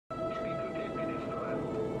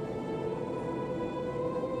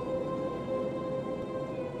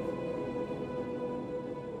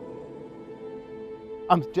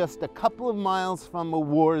I'm just a couple of miles from a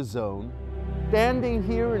war zone, standing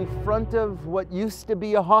here in front of what used to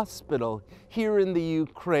be a hospital here in the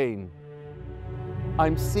Ukraine.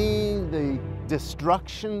 I'm seeing the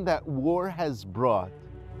destruction that war has brought.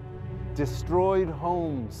 Destroyed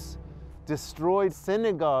homes, destroyed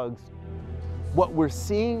synagogues. What we're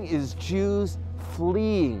seeing is Jews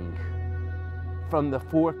fleeing from the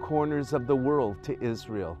four corners of the world to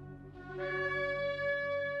Israel.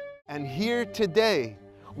 And here today,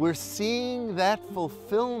 we're seeing that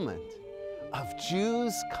fulfillment of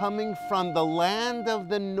Jews coming from the land of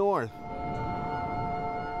the north.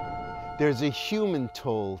 There's a human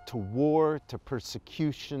toll to war, to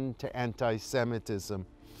persecution, to anti-Semitism.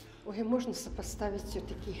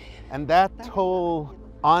 And that toll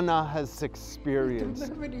Anna has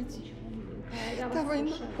experienced.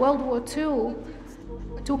 World War II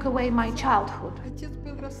took away my childhood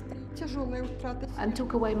and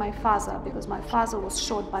took away my father, because my father was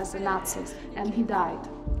shot by the Nazis and he died.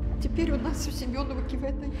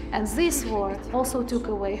 And this war also took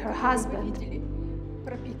away her husband.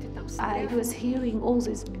 I was hearing all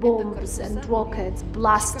these bombs and rockets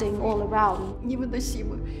blasting all around.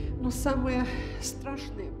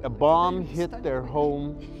 A bomb hit their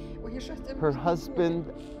home. Her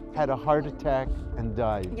husband had a heart attack and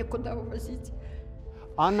died.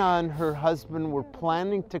 Anna and her husband were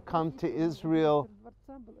planning to come to Israel,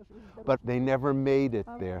 but they never made it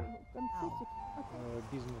there.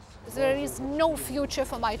 There is no future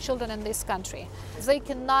for my children in this country. They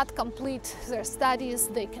cannot complete their studies,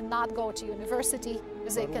 they cannot go to university,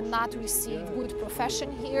 they cannot receive good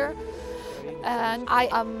profession here. And I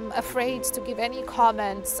am afraid to give any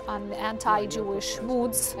comments on anti-Jewish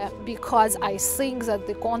moods because I think that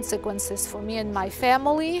the consequences for me and my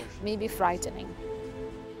family may be frightening.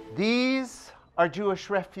 These are Jewish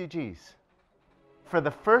refugees. For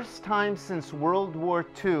the first time since World War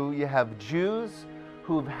II, you have Jews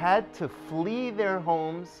who've had to flee their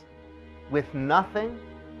homes with nothing,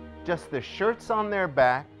 just the shirts on their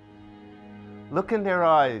back. Look in their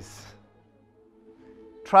eyes.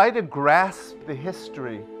 Try to grasp the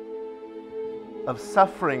history of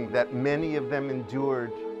suffering that many of them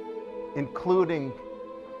endured, including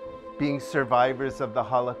being survivors of the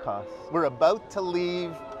Holocaust. We're about to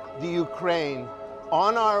leave the Ukraine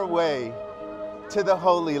on our way to the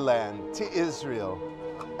Holy Land, to Israel.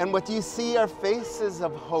 And what you see are faces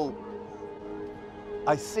of hope.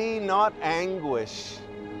 I see not anguish.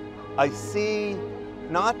 I see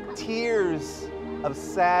not tears of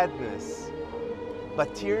sadness,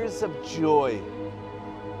 but tears of joy.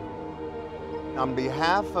 On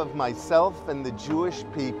behalf of myself and the Jewish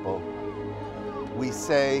people, we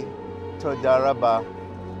say, Toda Rabba,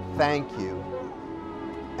 thank you.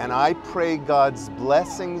 And I pray God's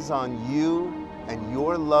blessings on you and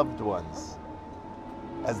your loved ones.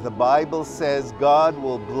 As the Bible says, God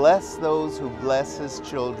will bless those who bless His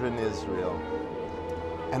children Israel.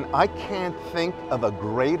 And I can't think of a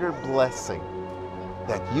greater blessing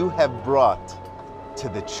that you have brought to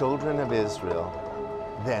the children of Israel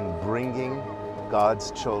than bringing God's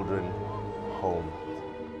children home.